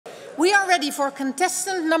We are ready for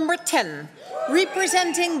contestant number 10,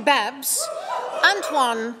 representing Babs,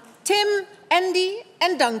 Antoine, Tim, Andy,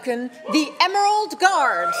 and Duncan, the Emerald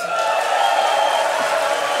Guard.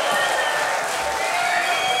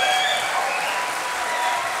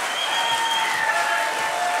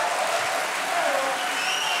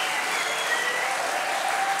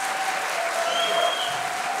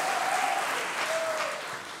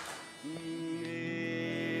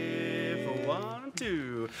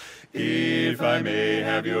 If I may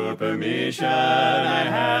have your permission, I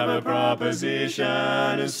have a proposition,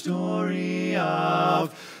 a story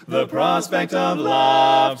of the prospect of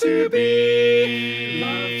love to be.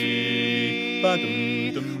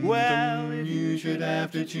 Well, if you should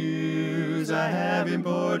have to choose, I have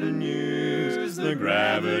important news, the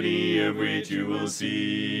gravity of which you will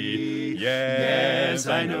see. Yes,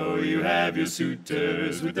 I know you have your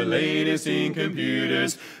suitors with the latest in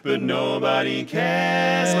computers, but nobody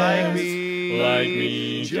cares like me.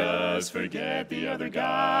 Just forget the other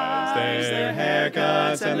guys. Their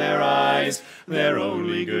haircuts and their eyes, they're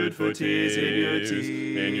only good for tears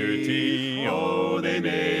in your tea. Oh, they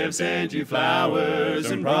may have sent you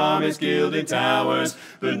flowers and promised gilded towers,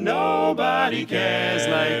 but nobody cares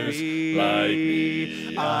like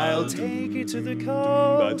me. I'll take you to the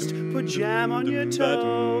coast, put jam on your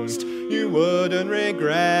toast. You wouldn't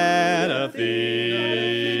regret a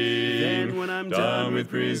thing. Then when I'm done with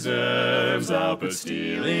preserves, I'll put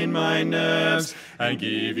steel in my nerves and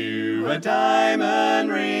give you a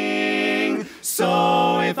diamond ring.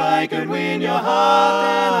 So if I could win your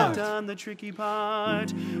heart, then I've done the tricky part.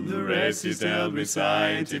 The rest is dealt with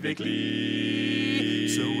scientifically.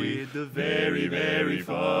 So with the very, very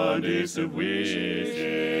fondest of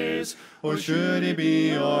wishes, or should it be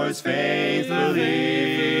yours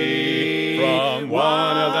faithfully? From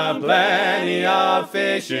one of the plenty of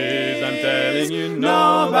fishes, I'm telling you,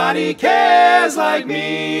 nobody cares like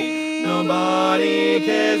me. Nobody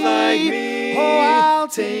cares like me. Oh, I'll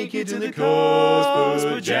take you to the coast,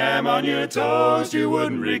 put jam on your toast. You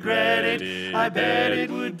wouldn't regret it. I bet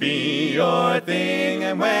it would be your thing.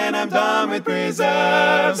 And when I'm done with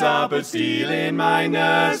preserves, I'll put steel in my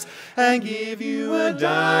nerves and give you a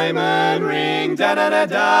diamond ring. Da-da-da,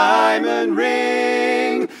 diamond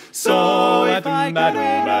ring. So if I could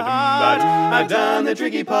win a heart, I've done the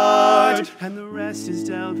tricky part, and the rest is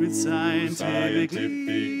dealt with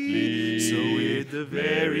scientifically. So with the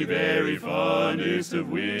very, very fondest of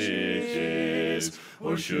wishes,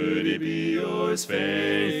 or should it be yours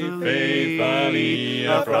faithfully,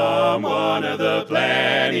 from one of the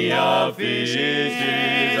plenty of fishes?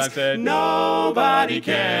 I said, nobody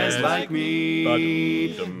cares like me.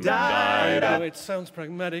 It sounds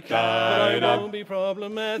pragmatic, but it won't be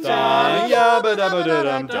problematic. Here's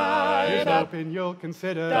hoping you'll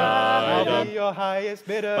consider I'll be your highest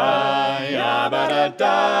bidder.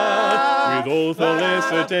 With all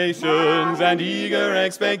felicitations and eager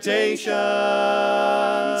expectations,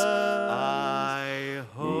 I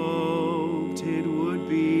hoped it would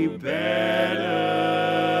be better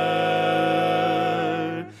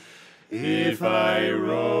if I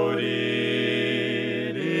wrote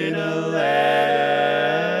it in a letter.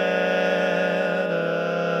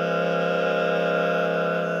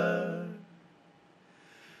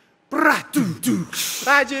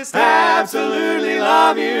 I just absolutely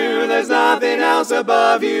love you. There's nothing else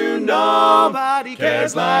above you. Nobody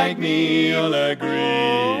cares like me. You'll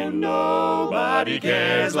agree. Nobody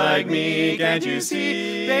cares like me. Can't you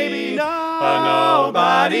see, baby?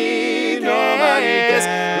 Nobody cares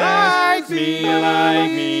like me.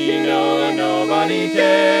 No, nobody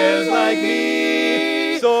cares like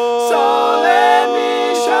me. So let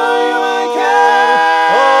me show you I care.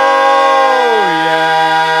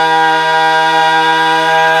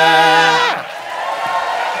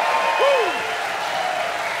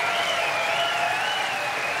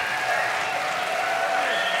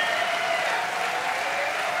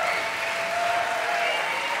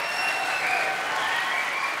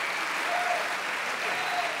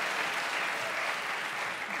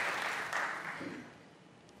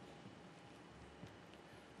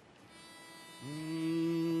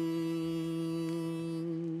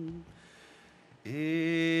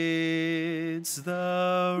 It's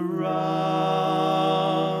the wrong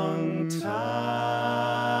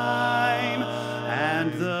time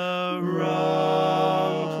and the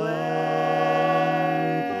wrong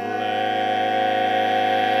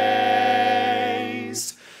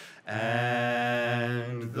place.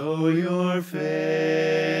 And though your face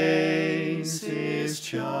is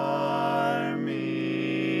charming,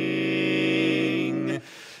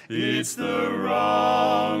 it's the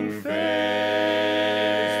wrong face.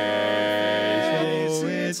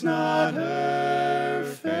 it's not her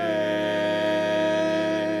face,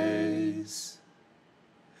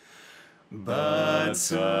 but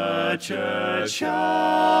such a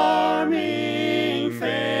charming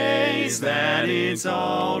face that it's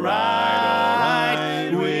all right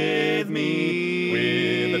with me.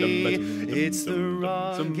 It's the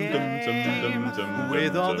wrong game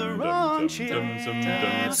with all the wrong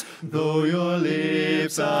chips. Though your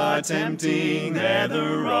lips are tempting, they're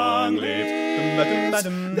the wrong lips.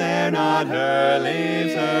 They're not her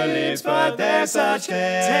lips, but they're such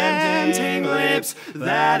tempting lips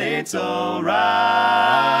that it's all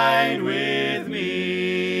right with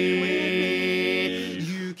me.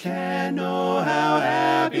 You can't know how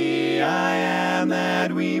happy I am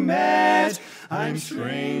that we met. I'm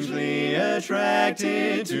strangely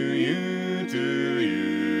attracted to you,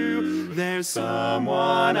 There's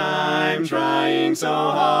someone I'm trying so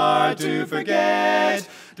hard to forget.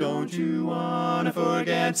 Don't you want to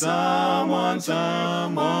forget someone?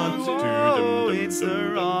 Oh, it's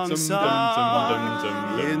the wrong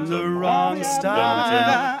song in the wrong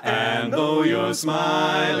style. And though your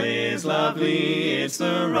smile is lovely, it's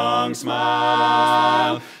the wrong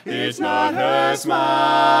smile. It's not her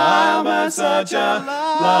smile, but such a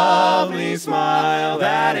lovely smile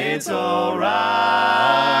that it's all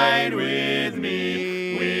right with me.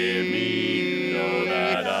 Know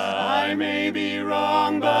that I may be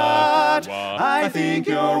wrong, but I think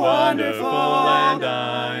you're wonderful, and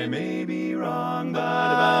I may be wrong, but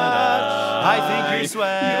I think you're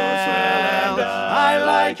swell, I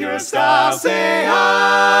like your style. Say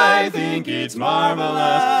I think it's marvelous,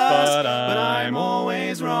 but I'm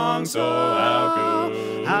always wrong. So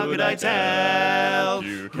how could I tell?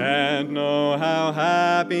 You can't know how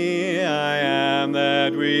happy I am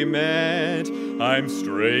that we met. I'm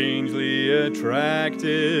strangely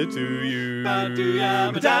attracted to you.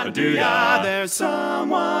 There's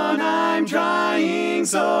someone I'm trying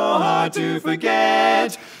so hard to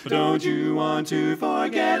forget. Don't you want to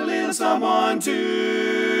forget a little someone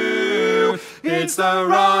too? It's the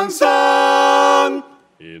wrong song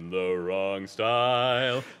in the wrong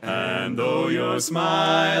style. And though your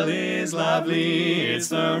smile is lovely, it's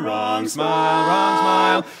the wrong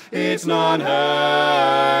smile, It's not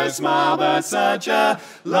her smile, but such a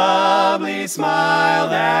lovely smile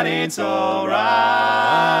that it's all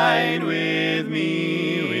right with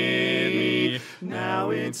me.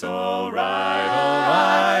 Now it's all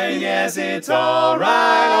right, yes, it's all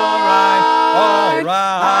right.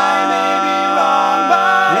 I may be wrong,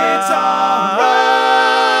 but it's all right.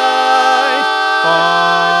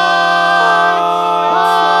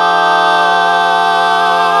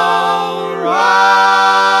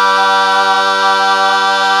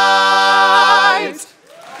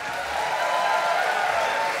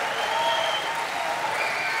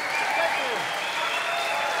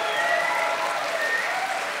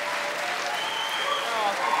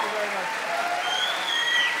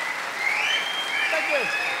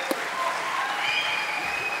 Thank you.